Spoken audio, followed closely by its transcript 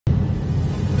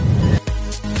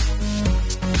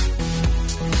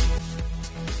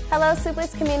Hello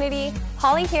Suples community,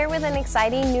 Holly here with an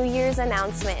exciting New Year's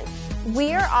announcement.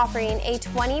 We are offering a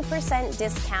 20%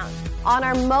 discount on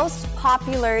our most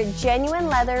popular genuine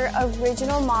leather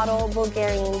original model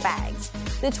Bulgarian bags,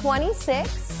 the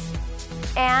 26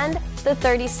 and the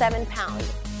 37 pound.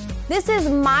 This is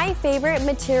my favorite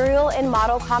material and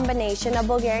model combination of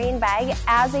Bulgarian bag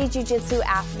as a jiu-jitsu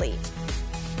athlete.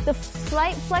 The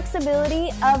slight flexibility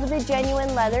of the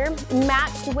genuine leather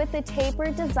matched with the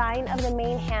tapered design of the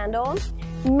main handle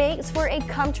makes for a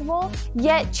comfortable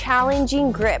yet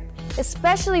challenging grip,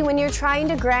 especially when you're trying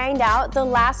to grind out the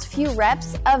last few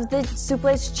reps of the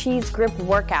Suples cheese grip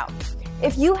workout.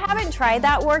 If you haven't tried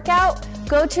that workout,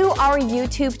 go to our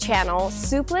YouTube channel,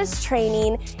 Suples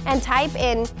Training, and type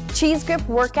in cheese grip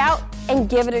workout and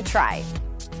give it a try.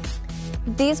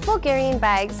 These Bulgarian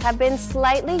bags have been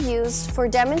slightly used for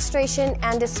demonstration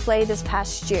and display this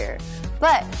past year,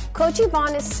 but Coach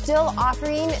Yvonne is still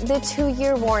offering the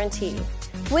 2-year warranty.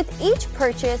 With each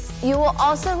purchase, you will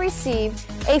also receive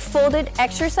a folded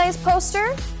exercise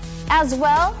poster as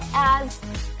well as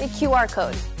the QR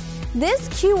code. This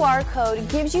QR code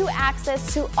gives you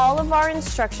access to all of our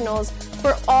instructionals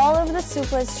for all of the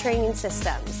Suples training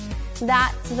systems.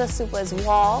 That's the Suples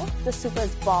wall, the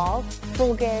Suples ball,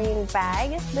 Bulgarian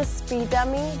bag, the speed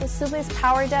dummy, the Suples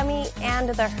power dummy, and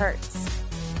the Hertz.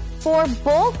 For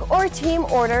bulk or team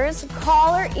orders,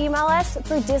 call or email us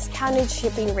for discounted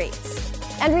shipping rates.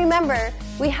 And remember,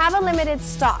 we have a limited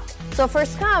stock, so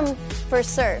first come,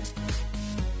 first serve.